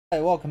Hi,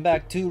 welcome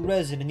back to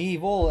Resident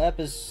Evil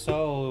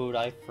episode.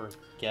 I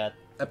forget.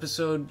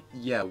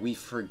 Yeah, we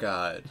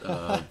forgot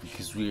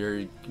because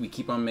we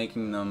keep on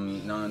making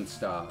them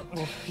non-stop.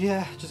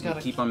 Yeah, just gotta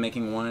we keep on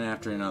making one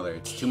after another.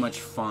 It's too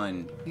much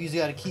fun. You just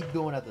gotta keep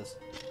going at this.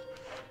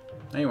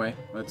 Anyway,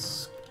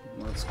 let's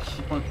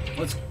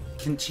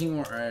continue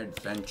our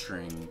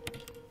adventuring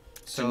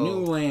to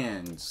new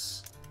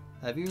lands.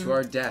 Have you to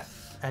our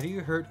death? Have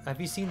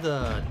you seen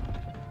the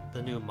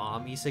new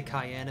Mom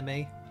Isekai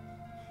anime?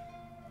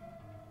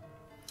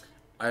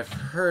 I've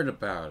heard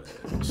about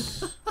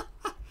it.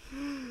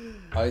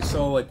 I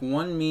saw like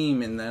one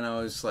meme and then I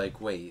was like,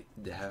 wait,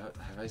 have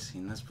I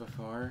seen this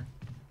before?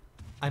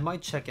 I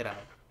might check it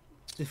out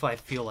if I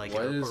feel like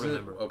what it is or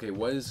remember. Okay,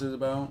 what is it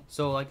about?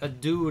 So like a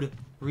dude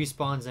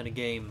respawns in a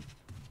game,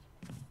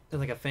 in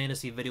like a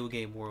fantasy video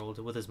game world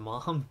with his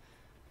mom,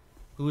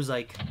 who's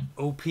like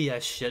OP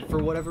as shit for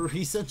whatever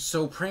reason.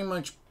 So pretty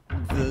much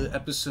the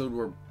episode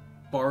where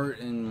Bart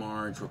and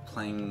Marge were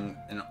playing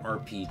an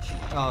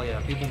RPG. Oh yeah,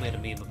 people made a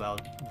meme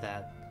about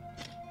that.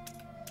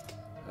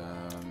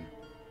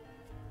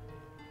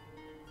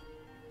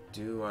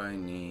 Do I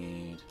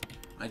need...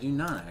 I do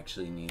not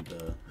actually need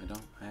the...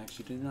 I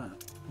actually do not.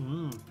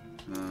 Mm.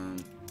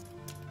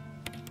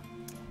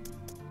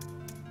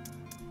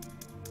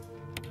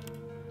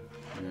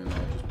 And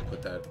I'll just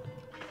put that...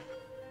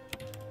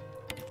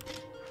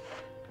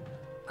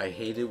 I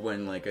hate it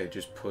when like I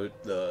just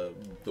put the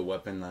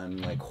weapon I'm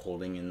like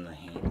holding in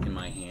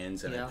my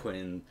hands and I put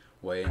in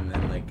way, and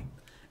then like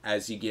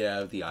as you get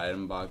out of the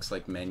item box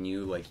like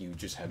menu, like you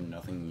just have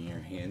nothing in your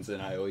hands,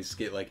 and I always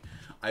get like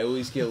a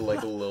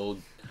little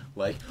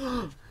like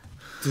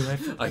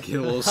I get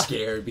a little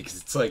scared because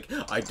it's like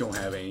I don't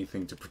have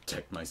anything to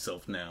protect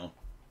myself now.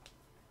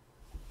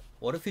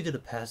 What if you did a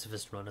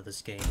pacifist run of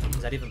this game?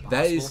 Is that even possible?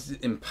 That is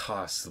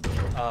impossible.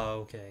 Oh,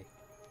 okay.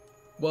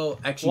 Well,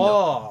 actually,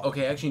 no.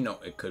 Okay, actually, no.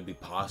 It could be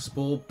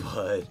possible,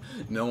 but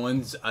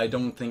I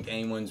don't think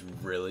anyone's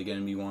really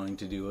gonna be wanting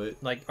to do it.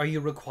 Like, are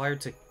you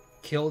required to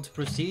kill to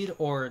proceed,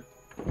 or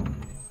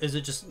is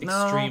it just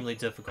extremely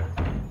difficult?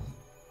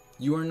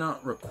 You are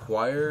not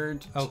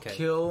required to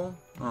kill.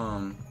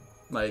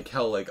 Like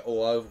hell, like a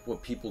lot of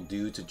what people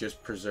do to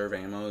just preserve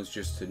ammo is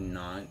just to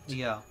not.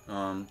 Yeah.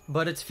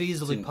 But it's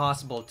feasibly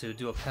possible to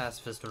do a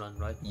pacifist run,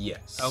 right?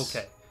 Yes.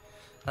 Okay.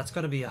 That's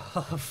gonna be a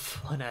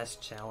fun ass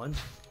challenge.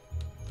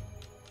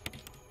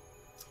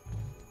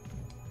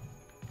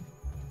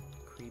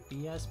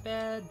 Creepy ass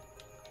bed.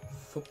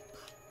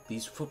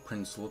 These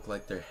footprints look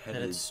like they're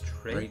headed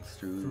straight right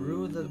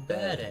through the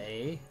bed,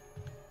 eh?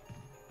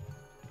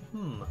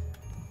 Hmm.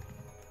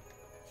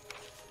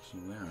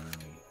 Where are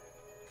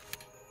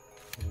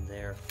we? In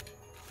there.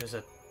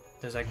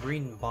 There's a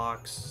green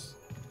box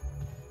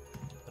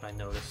that I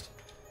noticed.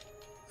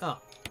 Oh.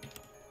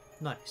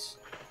 Nice.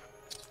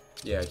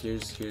 Yeah,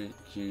 here's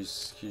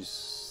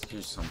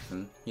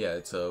something. Yeah,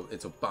 it's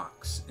a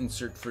box.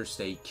 Insert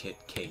first aid kit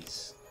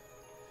case.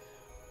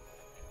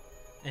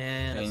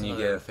 And you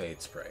get a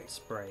fade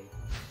spray.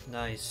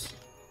 Nice.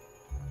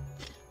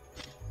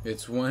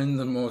 It's one of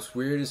the most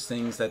weirdest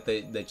things that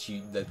they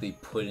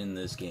put in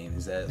this game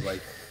is that like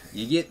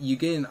you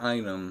get an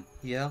item.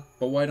 Yeah.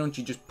 But why don't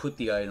you just put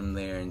the item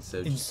there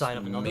instead of inside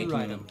of another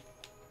item?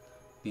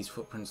 These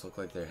footprints look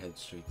like they're headed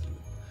straight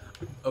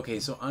through. Okay,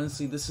 so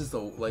honestly, this is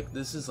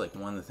like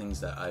one of the things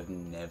that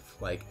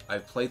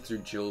I've played through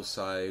Jill's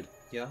side.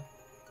 Yeah.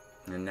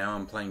 And now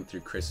I'm playing through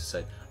Chris's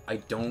side. I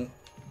don't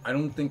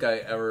think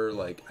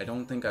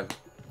I've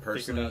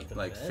personally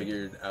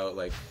figured out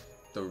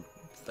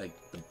the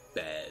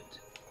bed.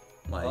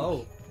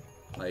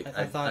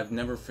 I've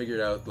never figured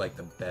out like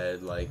the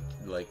bed like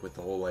with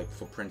the whole like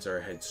footprints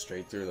are head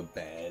straight through the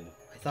bed.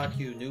 I thought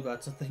you knew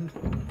about something.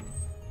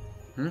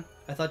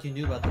 I thought you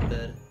knew about the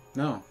bed.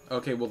 No.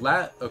 Okay, well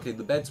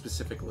the bed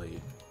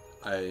specifically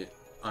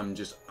I'm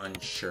just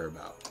unsure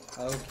about.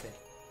 Okay.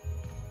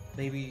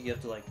 Maybe you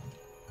have to like,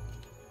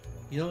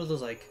 you know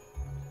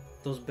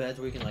those beds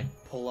where you can like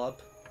pull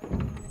up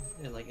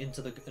and like and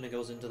it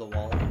goes into the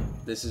wall.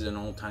 This is an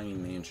old-timey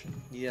mansion.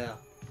 Yeah.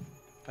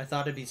 I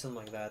thought it'd be something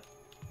like that.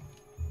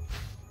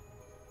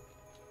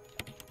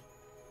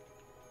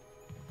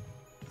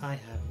 I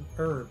have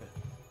herb.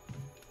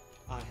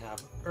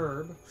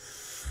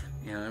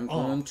 And I'm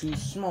going to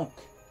smoke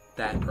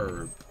that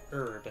herb.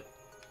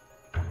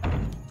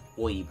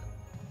 Oib.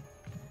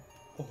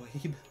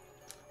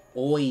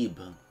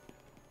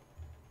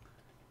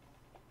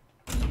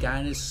 You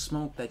gotta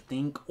smoke that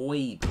thing,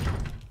 oib.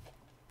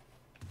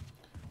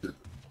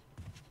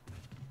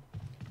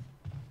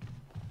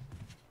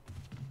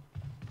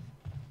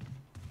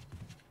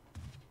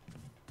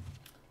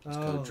 Let's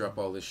go drop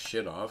all this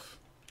shit off.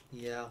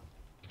 Yeah.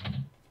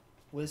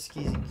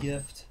 Whiskey's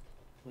gift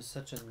was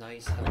such a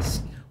nice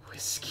house.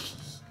 Whiskey.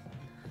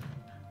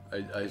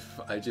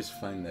 I just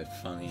find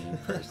that funny,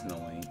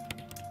 personally.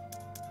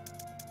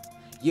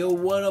 Yo,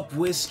 what up,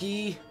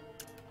 Whiskey?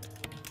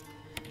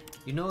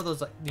 You know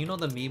the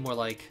meme where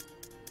like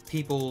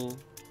people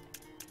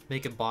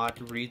make a bot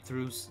read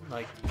through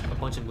like a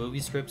bunch of movie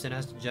scripts and it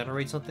has to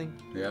generate something?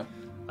 Yeah.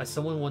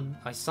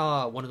 I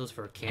saw one of those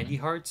for candy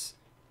hearts,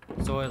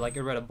 so I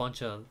read a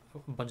bunch of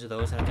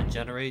those and I had to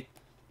generate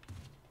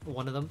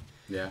one of them.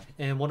 Yeah.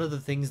 And one of the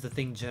things the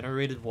thing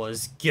generated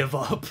was give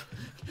up.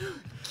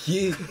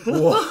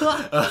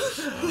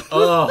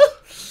 Oh,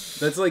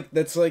 that's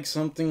like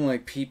something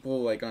like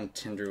people like on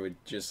Tinder would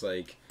just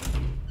like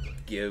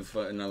give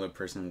another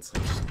person. It's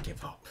like just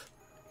give up.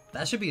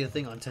 That should be a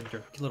thing on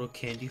Tinder. Little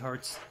candy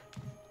hearts.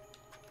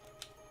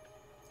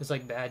 It's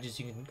like badges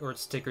you can, or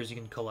stickers you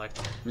can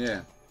collect.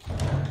 Yeah.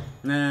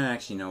 Nah,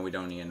 actually, no. We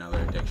don't need another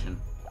addiction.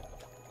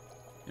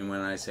 And when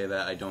I say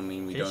that, I don't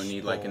mean we don't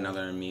need like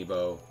another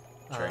amiibo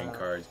trading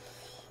cards.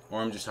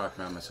 Or I'm just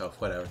talking about myself.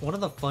 Whatever. One of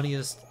the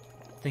funniest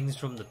things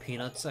from the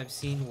Peanuts I've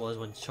seen was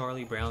when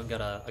Charlie Brown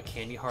got a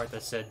candy heart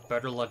that said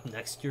 "Better luck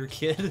next year,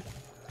 kid." When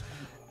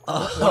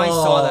I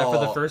saw that for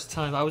the first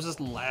time, I was just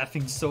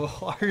laughing so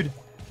hard.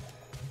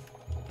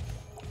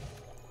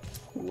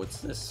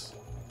 What's this?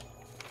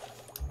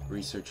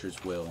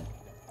 Researcher's will.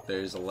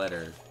 There's a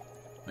letter.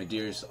 My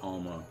dearest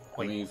Alma.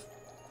 Wait.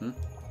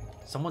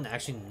 Someone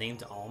actually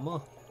named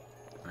Alma?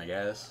 I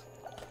guess.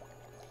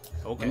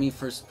 Okay. Let me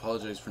first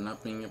apologize for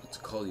not being able to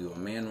call you. A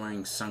man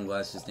wearing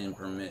sunglasses didn't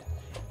permit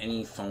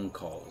any phone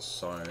calls.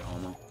 Sorry,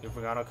 Alma. You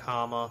forgot a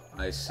comma.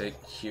 I sit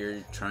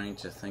here trying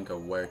to think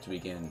of where to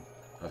begin,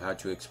 of how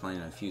to explain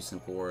in a few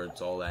simple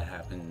words all that's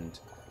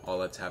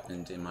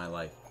happened in my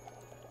life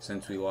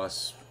since we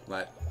last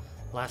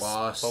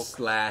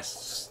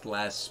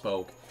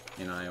spoke,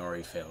 and I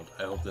already failed.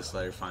 I hope this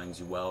letter finds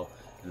you well,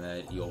 and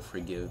that you'll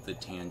forgive the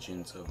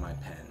tangents of my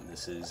pen.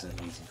 This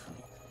isn't easy for me.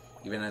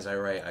 Even as I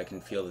write, I can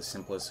feel the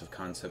simplest of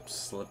concepts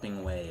slipping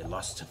away,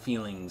 lost to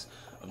feelings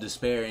of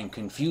despair and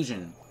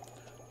confusion.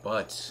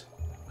 But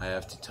I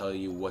have to tell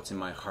you what's in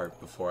my heart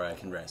before I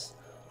can rest.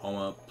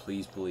 Alma,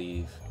 please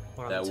believe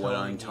that what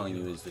I'm telling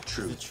you is the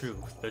truth. The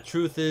truth. The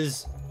truth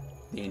is...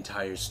 The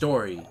entire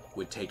story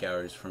would take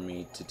hours for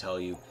me to tell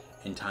you,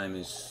 and time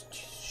is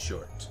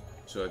short.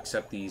 So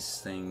accept these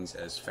things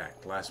as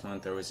fact. Last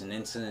month there was an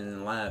incident in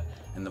the lab,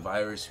 and the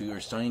virus we were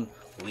studying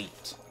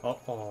leaked.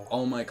 Uh-oh.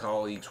 All my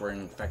colleagues were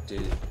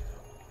infected,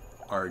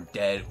 are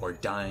dead or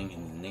dying,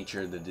 and the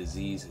nature of the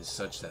disease is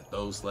such that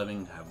those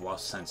living have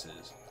lost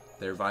senses.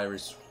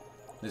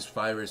 This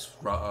virus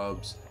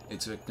robs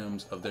its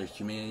victims of their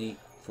humanity,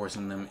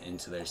 forcing them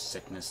into their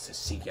sickness to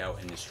seek out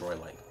and destroy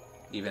life.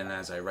 Even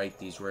as I write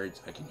these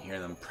words, I can hear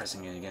them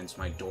pressing against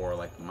my door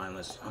like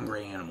mindless,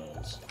 hungry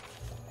animals.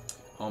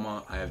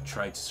 Alma, I have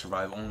tried to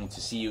survive only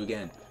to see you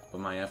again, but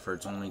my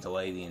efforts only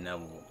delay the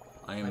inevitable.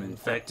 I am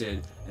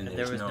infected, and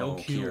there is no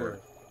cure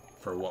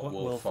for what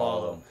will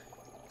follow.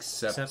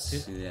 Except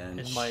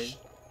in my...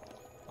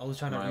 I was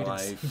trying to read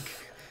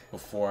life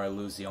before I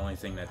lose the only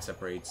thing that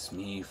separates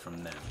me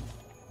from them.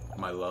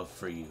 My love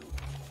for you.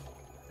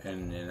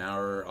 In an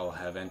hour, I'll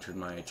have entered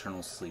my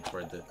eternal sleep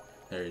where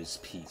there is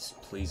peace.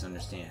 Please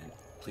understand.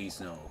 Please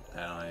know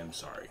that I am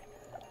sorry.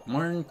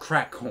 Martin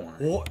Crackhorn.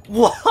 What?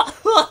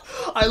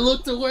 I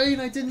looked away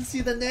and I didn't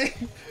see the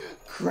name.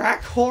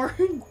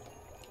 Crackhorn?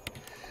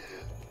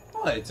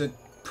 Oh, it's a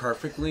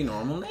perfectly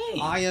normal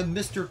name. I am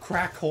Mr.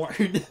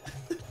 Crackhorn.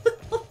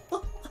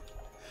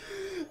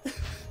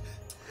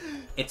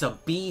 It's a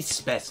bee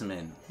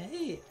specimen.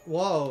 Hey,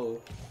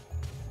 whoa.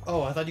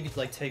 Oh, I thought you could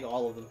like take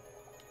all of them.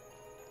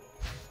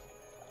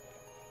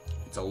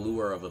 It's a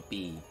lure of a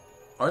bee.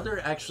 Are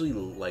there actually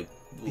like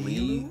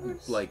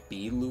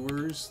bee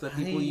lures that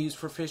people use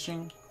for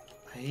fishing?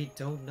 I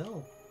don't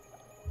know.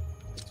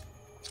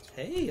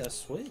 Hey, a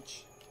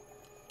switch.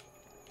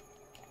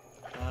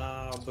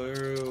 Ah,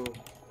 boo.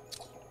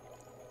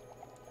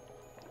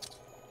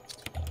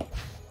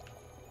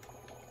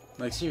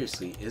 Like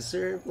seriously, is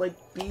there like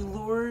bee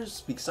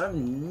lures? Because I've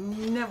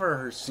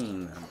never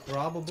seen them.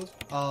 Probably.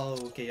 Oh,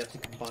 okay, you have to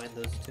combine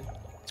those two.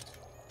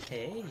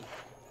 Hey.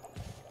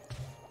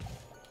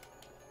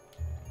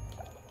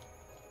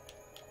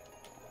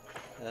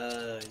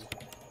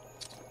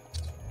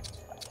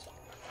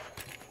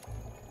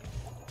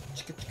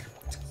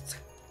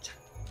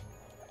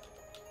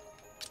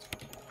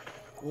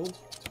 Whoop.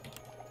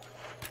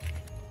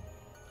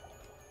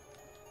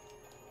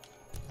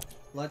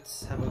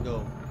 Let's have a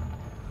go.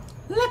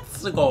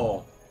 Let's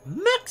go!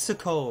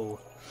 Mexico!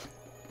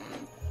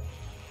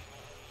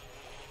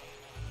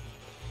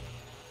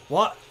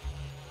 What?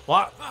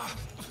 What?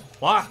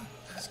 What?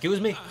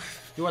 Excuse me?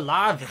 You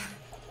alive?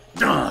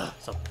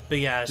 It's a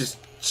big ass... Just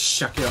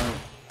chuck it on.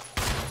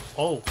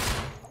 Oh.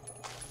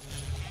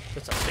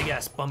 That's a big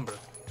ass bumper.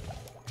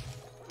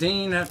 Didn't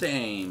even have to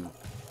aim.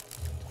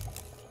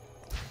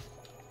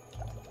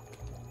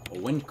 A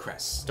wind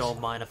crest.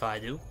 Don't mind if I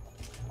do.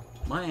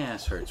 My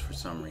ass hurts for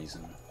some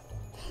reason.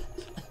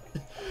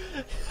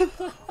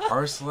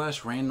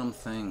 r/random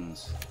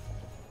things.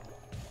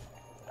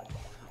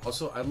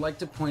 Also, I'd like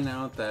to point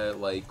out that,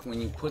 like,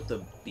 when you put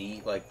the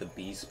bee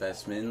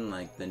specimen,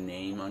 like, the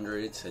name under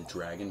it said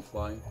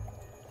Dragonfly.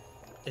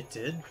 It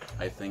did?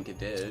 I think it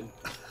did.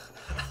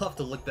 I'll have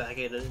to look back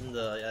at it in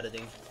the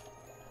editing.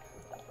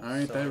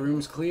 Alright, that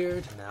room's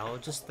cleared. Now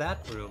just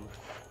that room.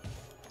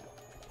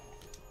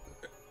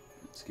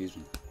 Excuse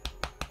me.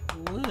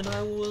 When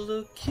I was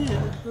a kid,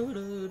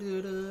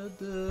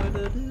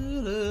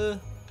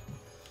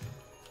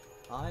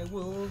 I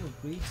will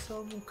read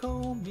some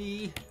call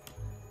me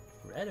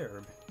red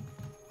herb.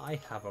 I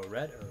have a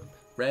red herb.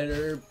 Red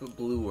herb,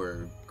 blue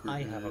herb.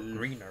 I have a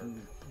green herb.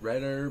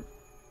 Red herb,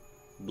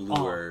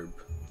 blue herb.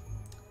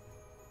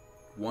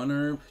 1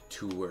 herb,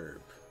 2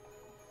 herb.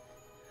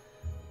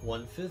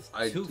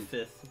 1/5,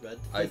 2/5, red.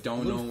 I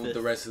don't know fifth.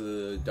 the rest of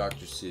the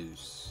Dr.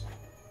 Seuss.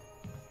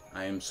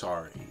 I am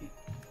sorry.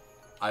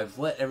 I've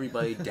let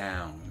everybody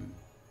down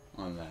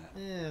on that.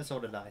 Yeah, so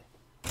did I.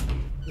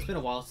 It's been a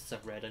while since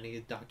I've read any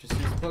Dr.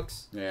 Seuss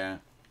books. Yeah.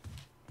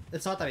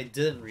 It's not that I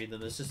didn't read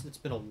them, it's just it's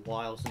been a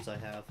while since I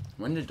have.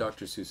 When did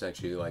Dr. Seuss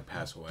actually, like,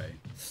 pass away?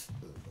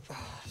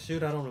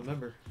 Shoot, I don't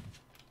remember.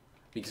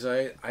 Because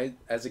I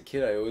as a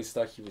kid, I always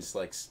thought he was,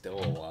 like, still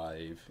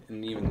alive.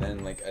 And even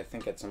then, like, I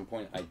think at some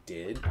point I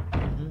did.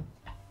 Mm-hmm.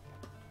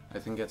 I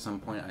think at some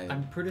point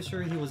I'm pretty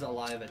sure he was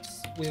alive at...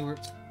 We were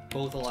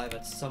both alive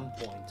at some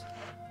point.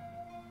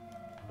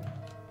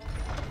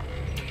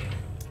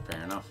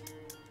 Fair enough.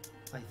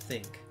 I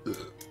think. Ugh,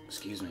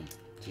 excuse me.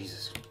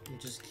 Jesus. You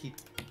just keep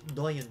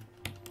dying.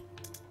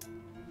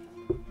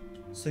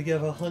 So you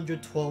have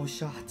 112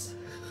 shots.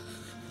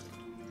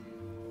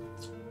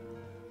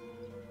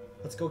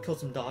 Let's go kill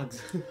some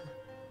dogs.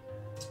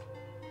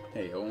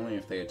 Hey, only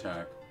if they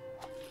attack.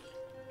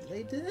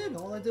 They did.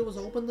 All I did was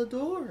open the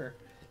door.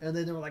 And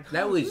then they were like,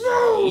 That was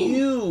no!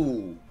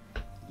 you!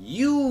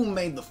 You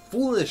made the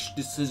foolish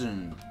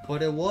decision.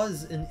 But it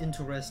was an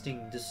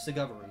interesting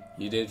discovery.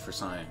 You did for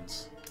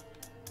science.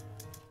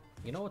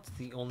 You know what's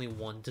the only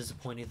one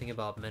disappointing thing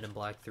about Men in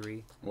Black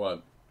 3?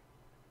 What?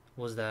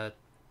 Was that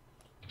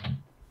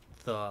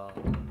the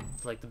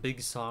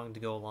big song to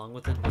go along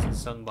with it wasn't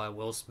sung by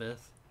Will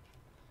Smith.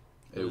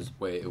 It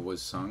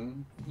was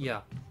sung?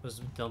 Yeah, it was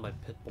done by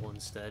Pitbull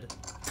instead.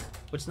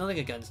 Which, nothing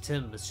against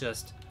him, it's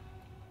just,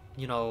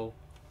 you know,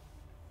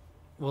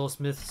 Will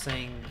Smith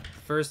sang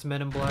the first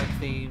Men in Black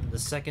theme, the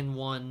second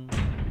one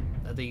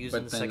that they used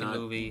in the second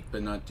movie.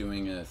 But not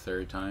doing it a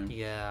third time?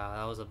 Yeah,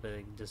 that was a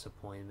big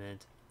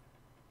disappointment.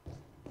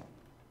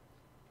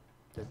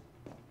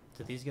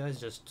 Did these guys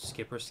just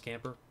skip or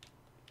scamper?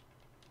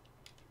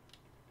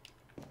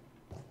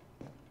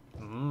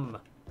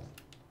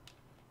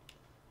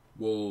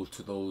 Woe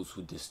to those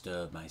who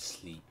disturb my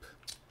sleep.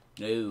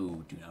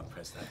 No, do not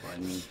press that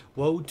button.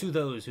 Woe to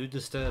those who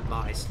disturb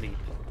my sleep.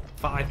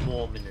 5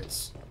 more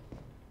minutes.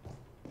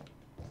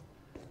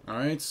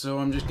 Alright, so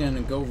I'm just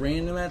gonna go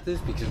random at this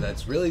because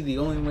that's really the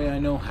only way I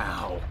know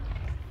how.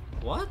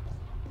 What?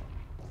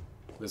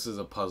 This is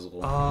a puzzle.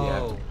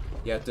 Oh.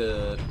 You have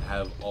to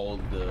have all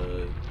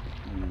the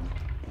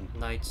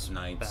Knights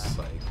back.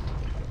 Like...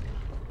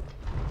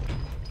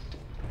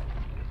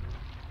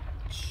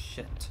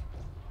 Shit.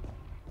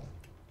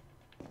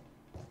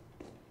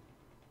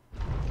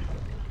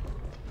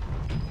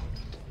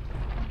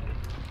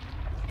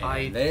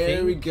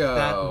 There we go.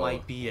 That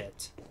might be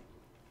it.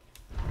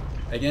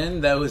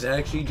 Again, that was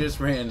actually just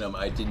random.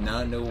 I did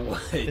not know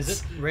what. Is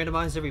it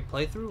randomized every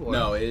playthrough? Or?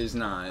 No, it is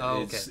not.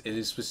 Oh, okay. It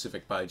is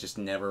specific, but I just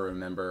never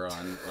remember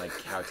on like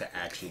how to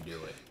actually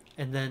do it.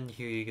 And then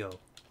here you go.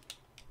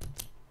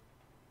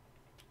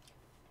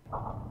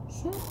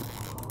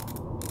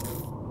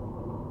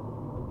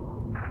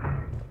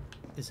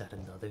 Is that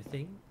another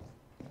thing?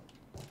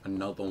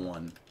 Another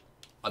one.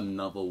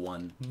 Another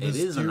one. It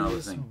is another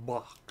thing.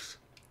 Box.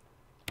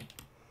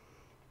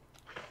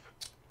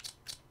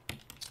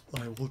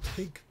 I will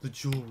take the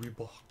jewelry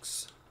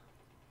box.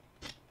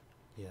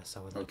 Yes, I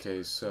would like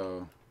Okay,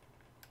 so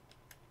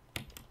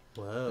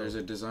Whoa. there's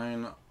a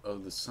design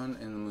of the sun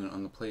and the moon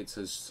on the plate. It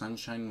says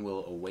sunshine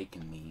will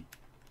awaken me.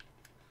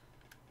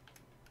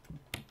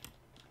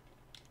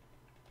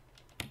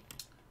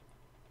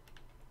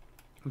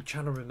 I'm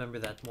trying to remember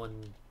that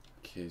one.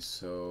 Okay,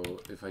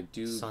 so if I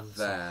do Sunset.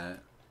 that,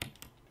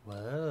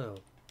 Whoa.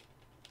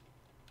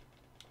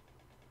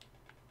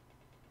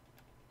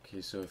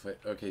 okay, so if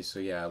I so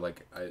yeah,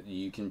 like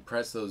you can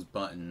press those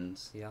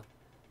buttons. Yeah.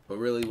 But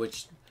really,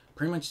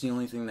 pretty much the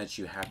only thing that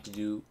you have to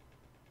do.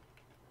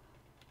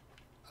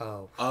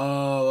 Oh.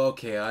 Oh,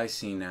 okay, I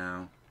see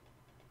now.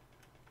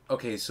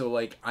 Okay, so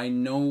like I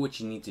know what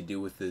you need to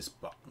do with this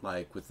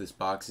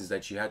box is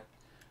that you have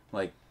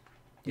like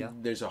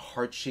there's a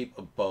heart shape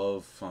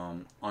above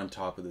on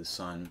top of the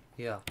sun.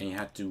 Yeah. And you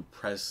have to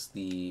press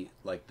the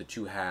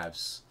 2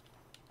 halves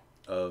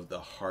of the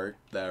heart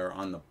that are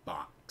on the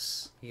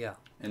box. Yeah.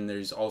 And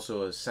there's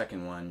also a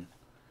second one.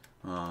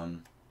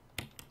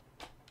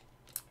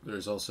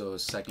 There's also a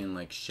second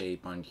like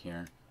shape on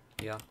here.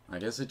 Yeah. I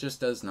guess it just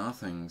does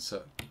nothing.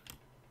 So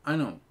I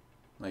know.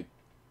 Like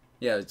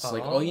yeah, it's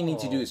like all you need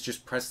to do is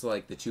just press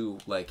the 2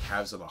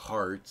 halves of the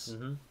hearts.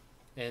 Mm-hmm.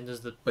 And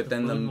does the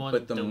moon one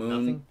but the do moon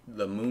nothing?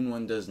 the moon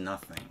one does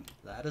nothing.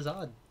 That is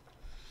odd.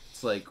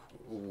 It's like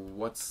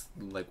what's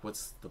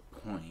the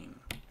point?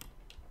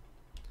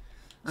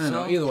 I don't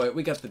know. Either way,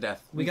 we got the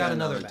death. We got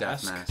another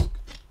death mask. mask.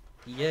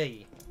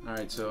 Yay. All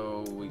right,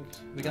 so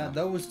we got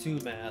those 2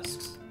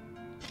 masks.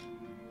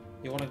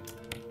 You want to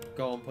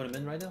go and put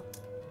them in right now?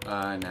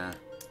 Nah.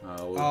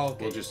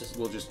 Okay.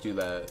 We'll just do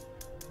that.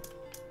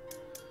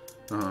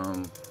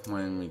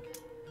 When we When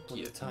the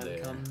get time there.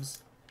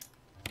 comes.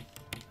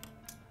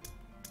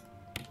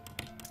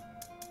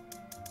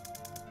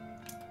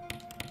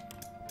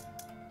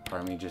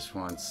 Part of me just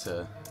wants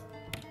to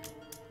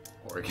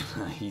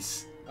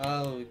organize.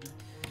 Oh,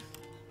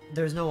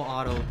 there's no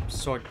auto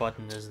sort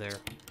button, is there?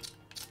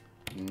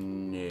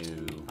 No.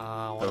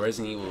 Oh, The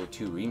Resident Evil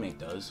 2 remake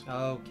does.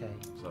 okay.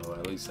 So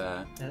at least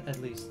that. At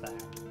least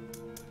that.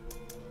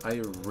 I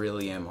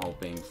really am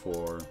hoping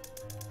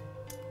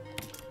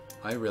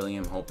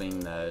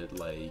that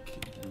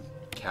like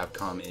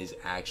Capcom is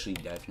actually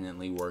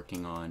definitely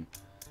working on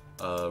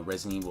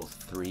Resident Evil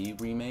 3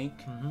 remake.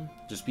 Mm-hmm.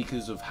 Just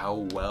because of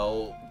how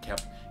well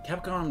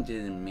Capcom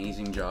did an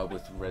amazing job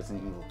with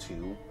Resident Evil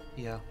 2.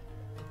 Yeah.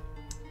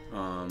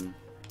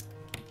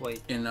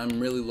 Wait. And I'm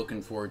really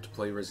looking forward to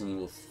play Resident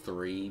Evil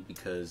 3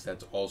 because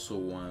that's also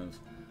one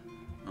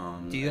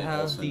of Do you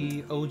have also-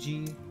 the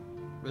OG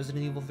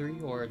Resident Evil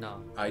 3 or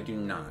no? I do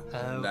not.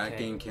 That Okay.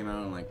 game came out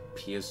on like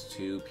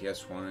PS2,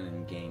 PS1,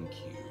 and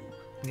GameCube.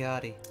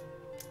 Yachty.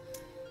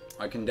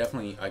 I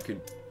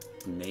could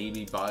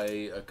maybe buy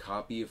a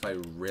copy if I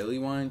really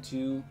wanted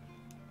to.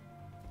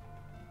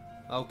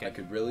 Okay. I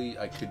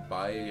could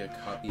buy a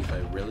copy if I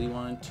really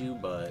wanted to,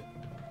 but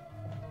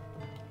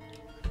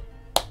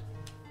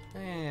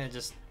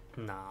Just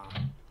nah.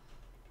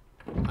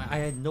 I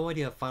had no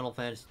idea Final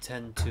Fantasy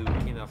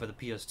X-2 came out for the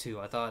PS2.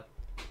 I thought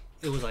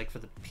it was like for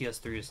the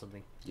PS3 or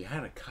something. you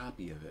had a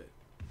copy of it.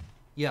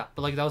 Yeah,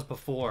 but like that was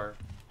before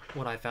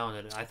when I found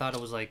it. I thought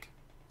it was like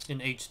an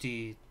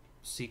HD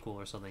sequel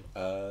or something.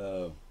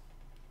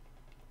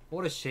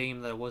 What a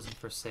shame that it wasn't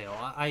for sale.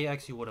 I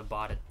actually would have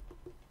bought it.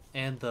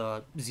 And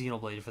the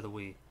Xenoblade for the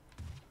Wii.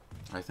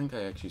 I think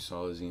I actually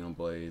saw a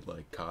Xenoblade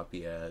like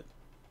copy at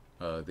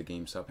the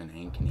GameStop in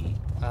Ankeny.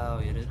 Oh,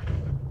 you did?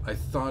 I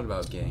thought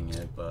about getting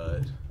it,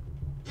 but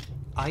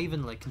I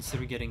even like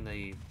considered getting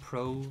the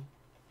Pro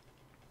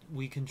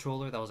Wii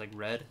controller that was like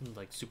red and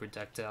like super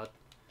decked out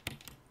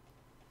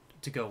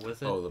to go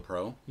with it. oh, the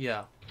Pro.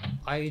 Yeah,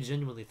 I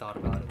genuinely thought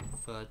about it,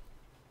 but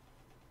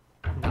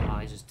no,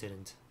 I just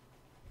didn't.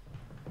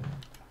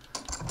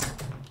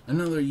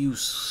 Another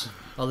use.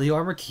 Oh, the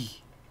armor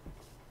key.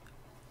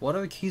 What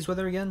other keys were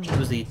there again? It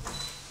was the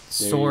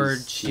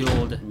sword,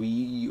 shield.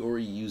 We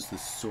already used the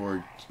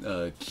sword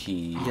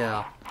key.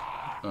 Yeah,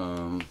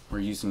 We're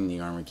using the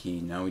armor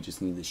key. Now we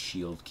just need the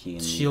shield key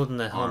and shield and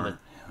the helmet.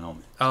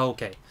 Helmet. Oh,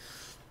 okay.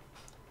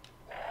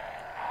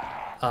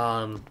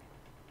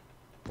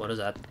 What is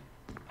that?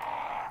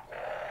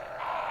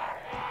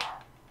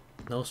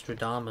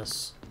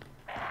 Nostradamus.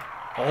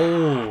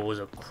 Oh, it was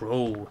a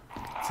crow.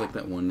 It's like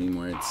that one meme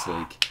where it's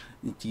like,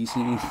 do you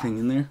see anything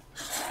in there?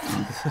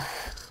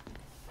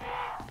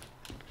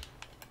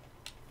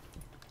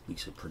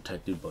 Lisa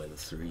protected by the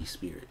three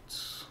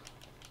spirits.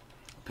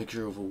 A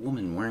picture of a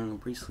woman wearing a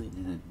bracelet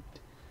and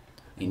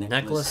a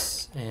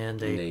necklace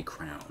and and a... a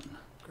crown.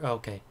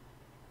 Okay.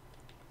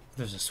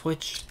 There's a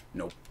switch.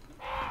 Nope.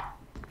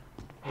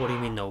 What do you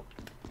mean, nope?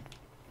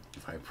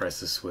 If I press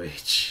the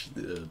switch,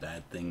 the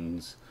bad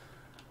things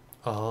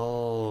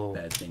Oh.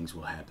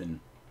 will happen.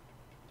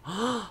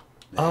 Oh.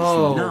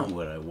 That's not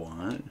what I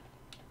want.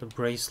 The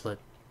bracelet.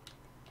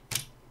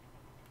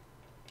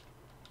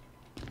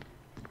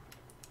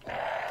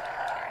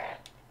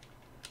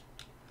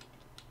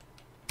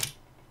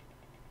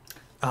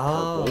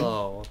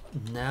 Oh,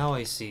 now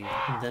I see.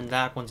 Then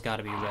that one's got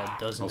to be red,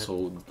 doesn't it?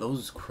 Also,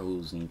 those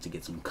crows need to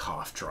get some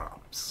cough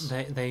drops.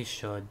 They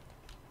should.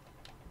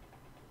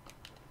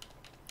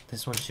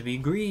 This one should be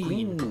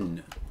green.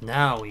 Green.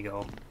 Now we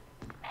go.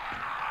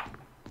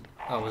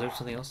 Oh, was there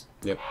something else?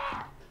 Yep.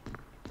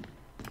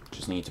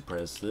 Just need to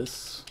press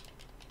this.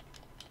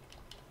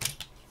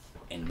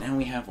 And now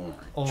we have orange.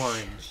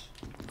 Orange.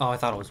 Oh, I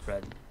thought it was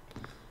red.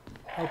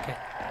 Okay.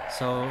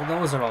 So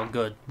those are all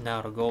good.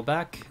 Now to go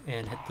back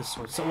and hit the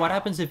sword. So what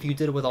happens if you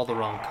did it with all the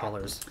wrong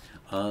colors?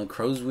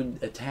 Crows would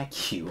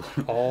attack you.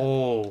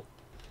 Oh.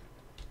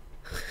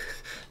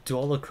 Do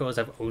all the crows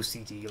have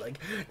OCD? Like,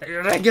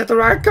 did I get the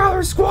right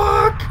color?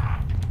 Squawk!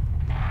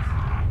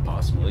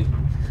 Possibly.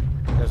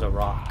 There's a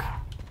rock.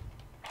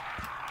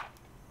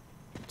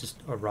 Just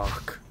a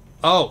rock.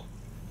 Oh!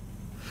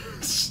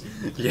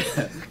 Yeah.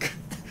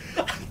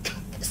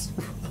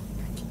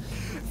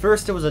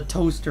 First it was a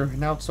toaster,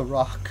 now it's a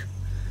rock.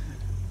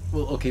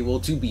 Well, okay, well,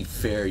 to be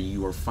fair,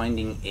 you are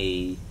finding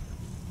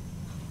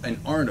an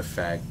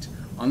artifact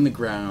on the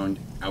ground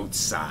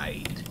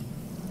outside.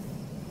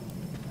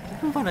 You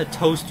can find a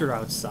toaster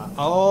outside.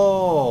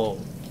 Oh!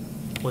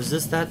 Was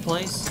this that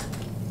place?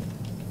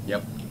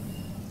 Yep.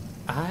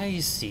 I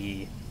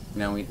see.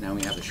 Now we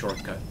have a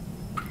shortcut.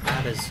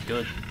 That is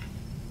good.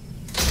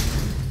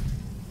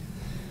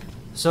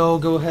 So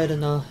go ahead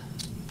and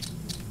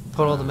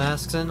put all the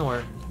masks in,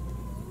 or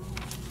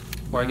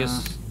I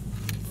guess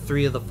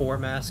 3 of the 4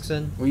 masks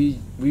in. We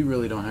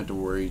really don't have to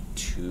worry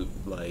too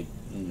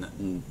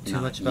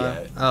Much about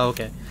it? Oh,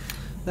 okay.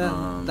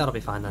 That'll be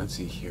fine then. Let's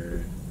see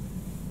here.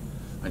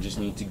 I just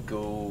need to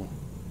go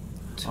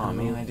Oh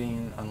man, I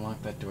didn't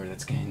unlock that door.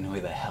 That's gonna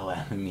annoy the hell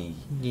out of me.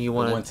 You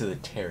want I went to the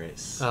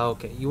terrace. Oh,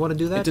 okay. You want to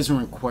do that? It doesn't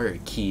require a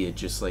key. It's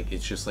just like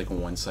a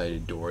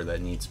one-sided door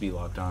that needs to be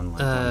locked on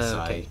like one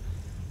side.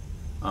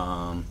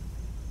 Okay.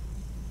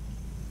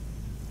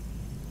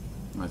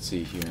 Let's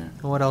see here.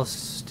 What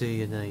else do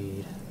you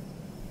need?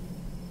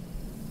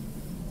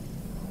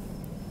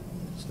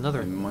 It's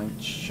another. I might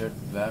check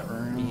that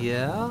room.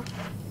 Yeah.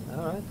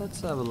 All right.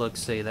 Let's have a look.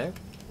 See there.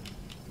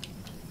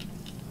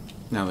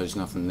 No, there's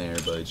nothing there,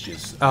 but it's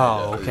just.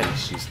 Oh, okay.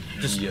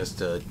 It's just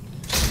to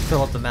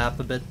fill up the map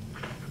a bit.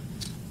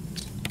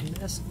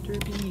 Master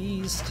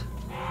Beast.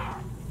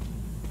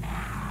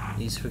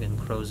 These friggin'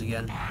 crows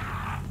again.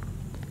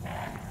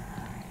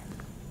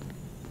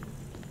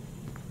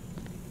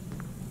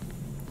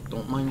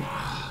 Don't mind.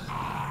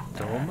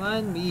 Don't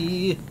mind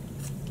me.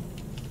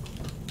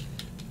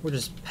 We're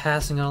just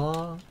passing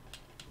along.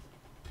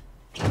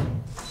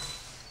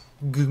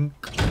 Gunk.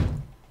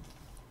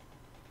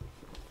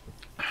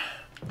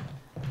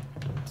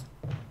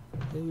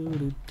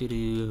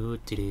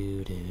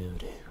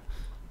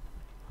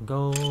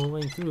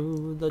 Going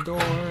through the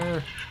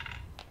door.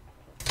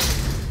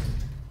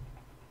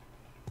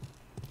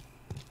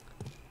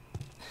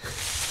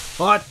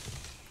 What?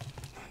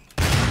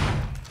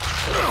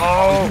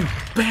 Oh,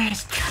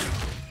 Bastard!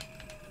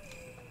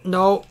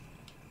 no.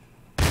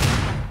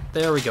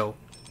 There we go.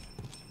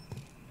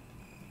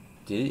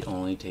 Did it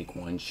only take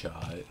one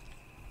shot?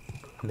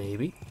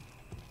 Maybe.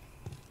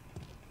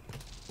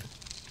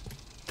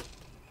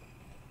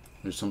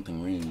 There's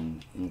something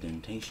written in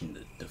indentation.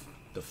 The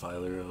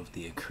defiler of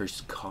the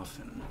accursed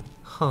coffin.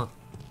 Huh.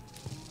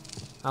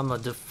 I'm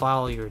gonna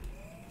defile your.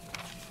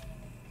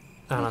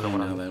 I don't know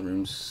what I'm. That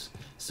room's.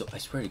 So I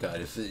swear to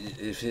God, if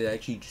it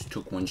actually just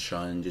took one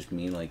shot and just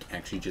me like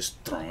actually just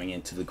throwing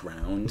it to the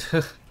ground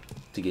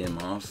to get him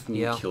off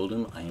me, Yeah. killed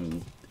him,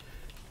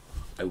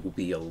 I will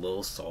be a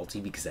little salty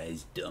because that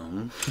is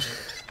dumb.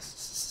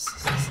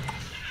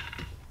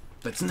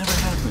 That's never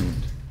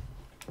happened.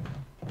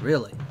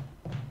 Really?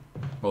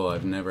 Well,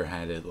 I've never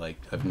had it like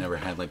I've never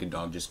had like a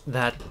dog just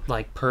That,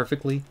 like,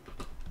 perfectly?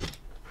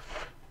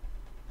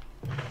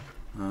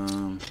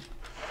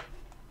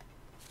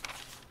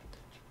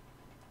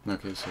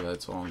 Okay, so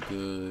that's all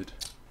good.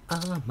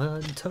 I'm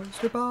a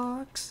toaster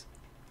box.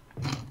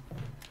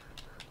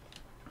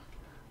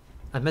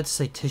 I meant to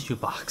say tissue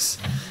box.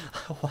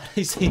 Why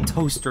did I say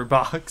toaster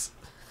box?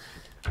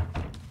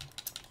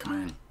 Come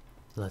on.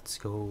 Let's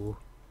go.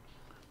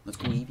 Let's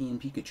go Eevee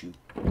and Pikachu.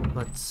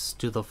 Let's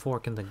do the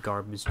fork in the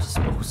garbage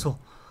disposal.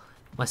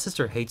 My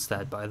sister hates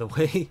that, by the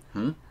way.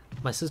 Hmm?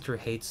 My sister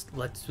hates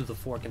let's do the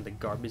fork in the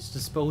garbage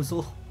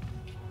disposal.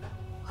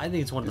 I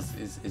think it's one of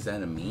the... Is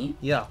that a meme?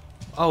 Yeah.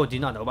 Oh, do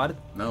you not know about it?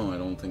 No, I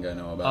don't think I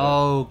know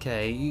about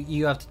Okay,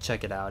 you have to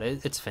check it out.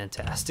 It's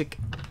fantastic.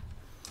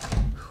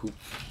 it.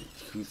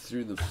 Who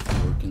threw the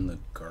fork in the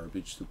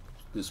garbage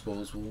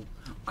disposal?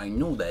 I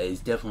know that is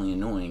definitely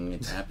annoying.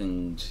 It's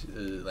happened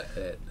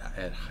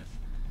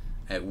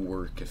at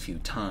work a few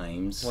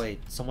times. Wait,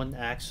 someone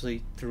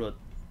actually threw a...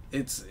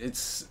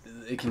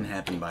 It can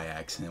happen by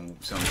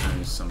accident.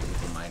 Sometimes some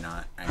people might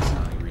not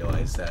accidentally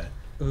realize that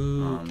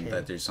Okay.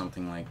 that there's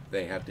something like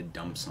they have to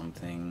dump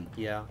something.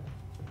 Yeah.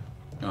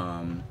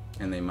 And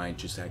they might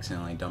just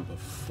accidentally dump a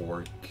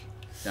fork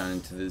down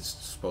into this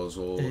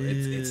disposal.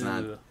 It's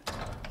not. Ew.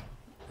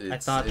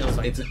 It's, thought it was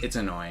like- it's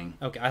annoying.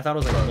 Okay, I thought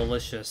it was like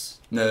malicious.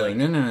 No, Like,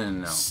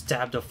 no.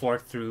 stabbed a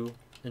fork through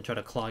and tried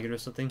to clog it or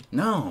something.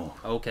 No.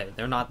 Okay,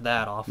 they're not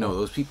that awful. No,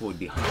 those people would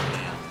be hung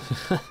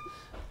down.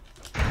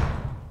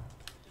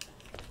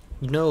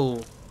 You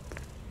know,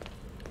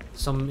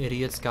 some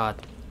idiots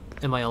got,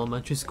 in my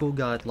elementary school,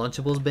 got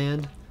Lunchables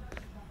banned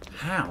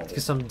How?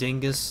 because some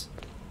dingus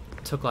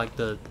took like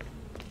the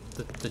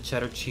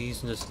cheddar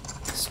cheese and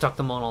just stuck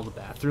them on all the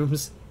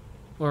bathrooms,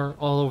 or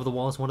all over the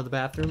walls of one of the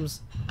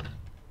bathrooms.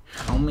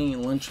 How many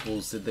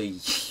Lunchables did they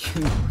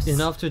use?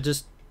 Enough to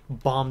just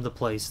bomb the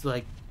place.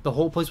 Like, the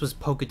whole place was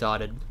polka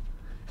dotted.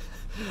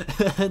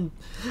 And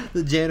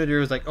the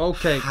janitor was like,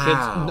 okay, How?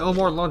 kids, no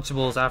more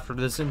Lunchables after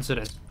this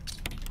incident.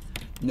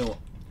 No.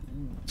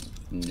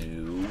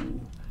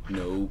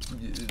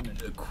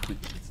 A quick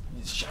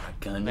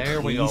shotgun.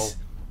 There we please.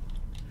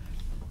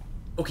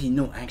 go. Okay,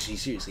 no, actually,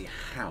 seriously,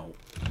 how?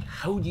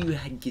 How do you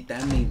get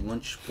that many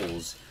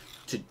Lunchables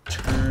to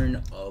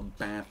turn a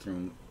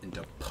bathroom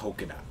into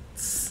polka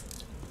dots?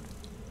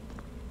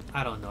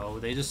 I don't know.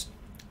 They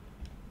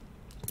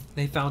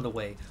found a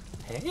way.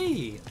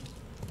 Hey!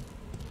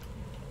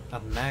 A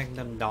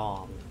Magnum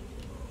Dom.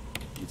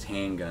 It's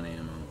handgun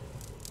ammo.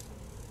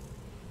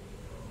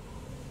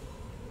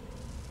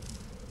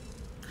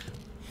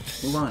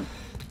 Move on.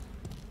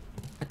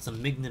 That's a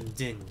Magnum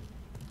Ding.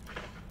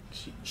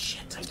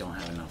 Shit, I don't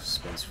have enough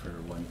space for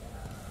one.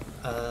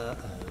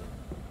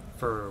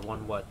 For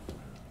one what?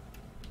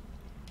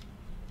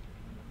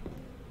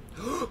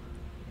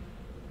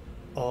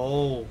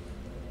 Oh.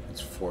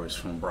 It's Forrest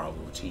from Bravo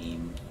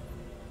Team.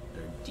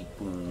 There are deep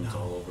wounds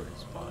all over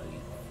his body.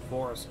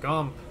 Forrest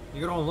Gump,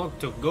 you don't look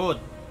too good.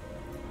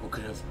 What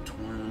could have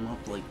torn him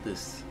up like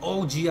this?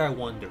 Oh, gee, I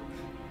wonder.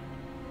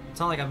 It's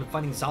not like I've been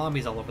fighting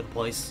zombies all over the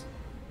place.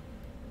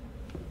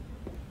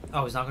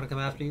 Oh, he's not gonna come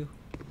after you?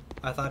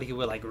 I thought he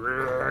would, like...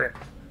 Rrr.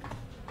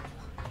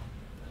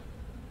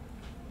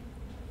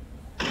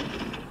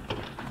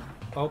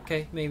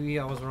 Okay, maybe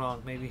I was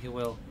wrong. Maybe he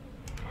will.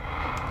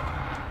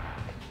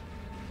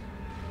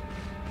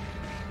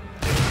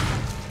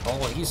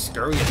 Oh, he's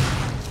scurrying.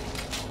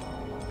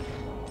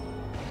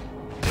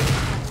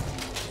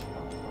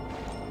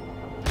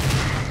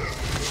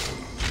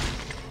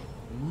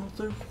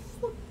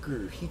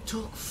 Motherfucker, he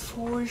took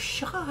 4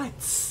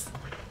 shots.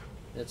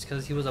 It's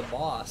because he was a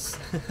boss.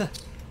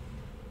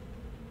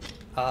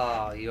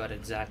 Oh, you had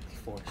exactly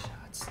 4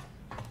 shots.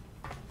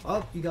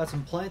 Oh, you got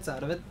some plants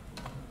out of it.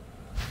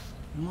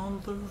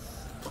 Motherfucker.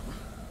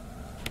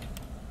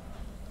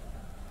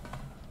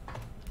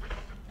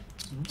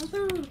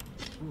 Mother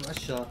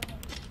Russia.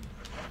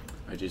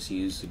 I just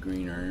used the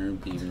green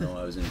herb, even though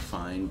I was in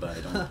fine, but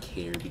I don't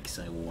care because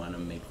I want to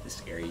make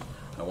this area.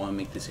 I want to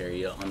make this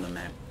area on the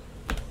map.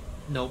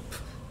 Nope.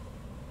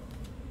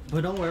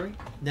 But don't worry,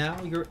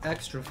 now you're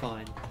extra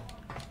fine.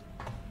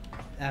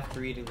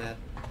 After eating that.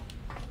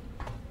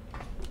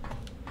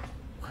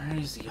 Where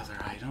is the other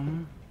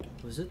item?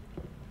 Was it?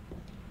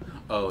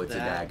 Oh, it's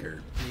that, a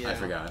dagger. yeah. I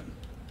forgot.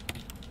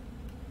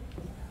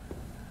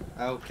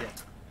 Okay.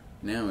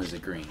 Now is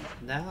it green?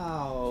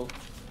 Now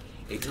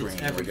It's it's green.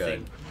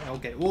 everything. We're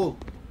good. Okay, whoa.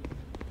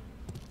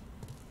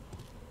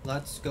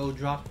 Let's go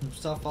drop some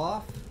stuff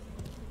off.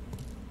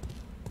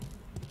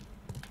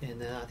 And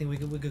then I think we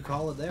could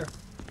call it there.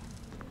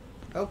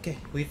 Okay,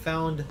 we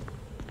found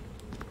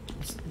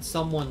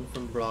someone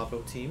from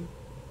Bravo team.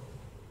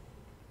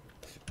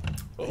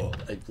 Oh,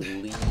 I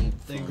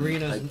believe The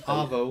green is an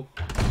Avo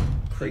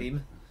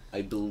cream.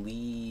 I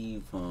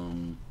believe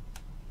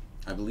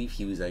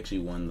he was actually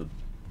one of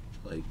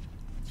the, like,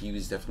 he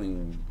was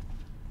definitely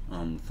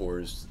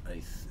Forrest.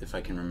 If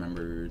I can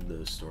remember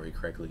the story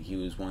correctly, he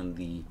was one of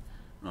the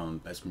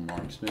best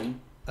marksmen.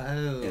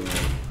 Oh. And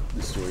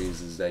the story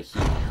is that he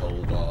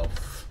held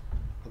off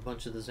A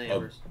bunch of the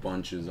Zambers. a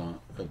bunch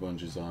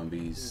of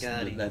zombies.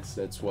 Got it.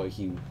 That's why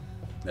he.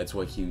 I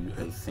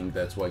think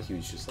that's why he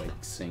was just like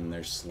saying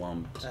they're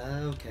slumped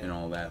Okay. and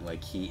all that.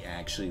 Like he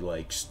actually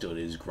like stood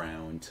his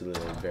ground to the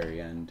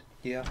very end.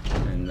 Yeah.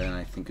 And then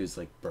I think it was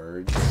like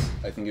birds.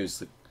 I think it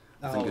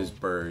was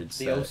birds.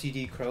 The that-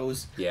 OCD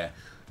crows. Yeah.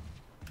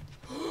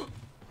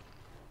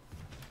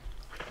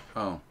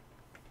 Oh.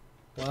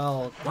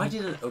 Well, Why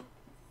did it? Oh,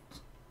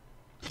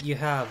 you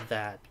have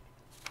that?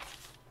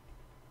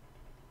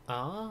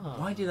 Ah.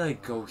 why did I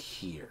go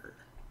here?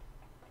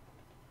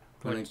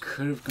 When I What?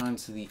 could have gone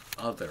to the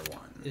other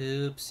one.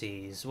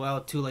 Oopsies.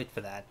 Well, too late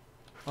for that.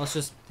 Let's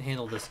just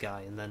handle this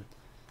guy and then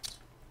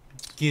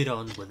get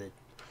on with it.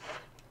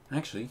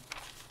 Actually,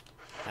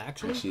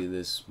 Actually?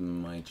 this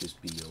might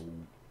just be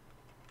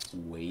a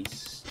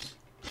waste.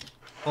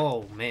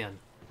 Oh, man.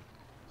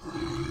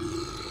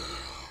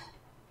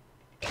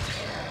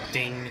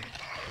 Ding.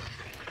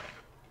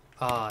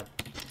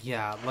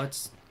 Yeah,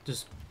 let's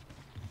just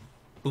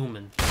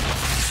boomin'.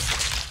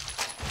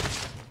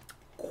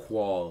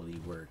 Quality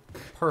work.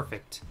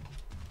 Perfect.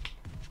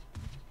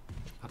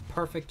 A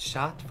perfect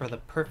shot for the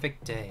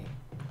perfect day.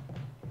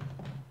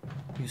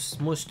 You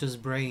smushed his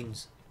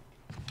brains.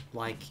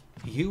 Like,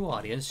 you,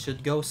 audience,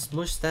 should go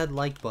smush that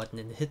like button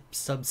and hit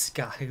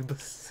subscribe.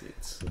 It's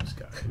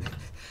subscribe.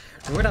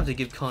 We're gonna have to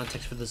give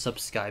context for the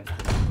subscribe.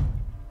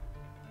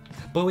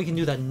 But we can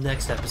do that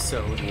next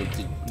episode. Did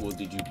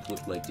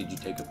you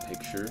take a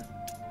picture?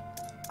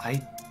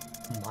 I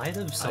might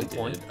have some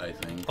point. Did, I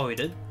think. Oh, you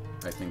did?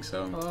 I think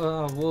so.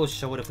 We'll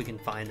show it if we can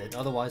find it.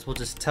 Otherwise, we'll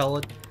just tell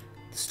it.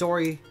 The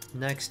story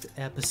next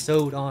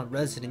episode on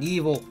Resident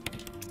Evil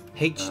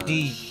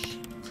HD.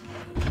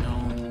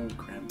 No,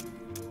 crap.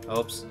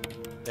 Oops.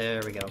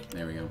 There we go.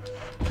 There we go.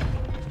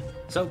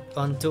 So,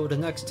 until the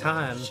next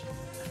time,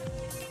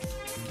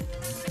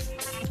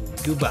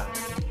 goodbye.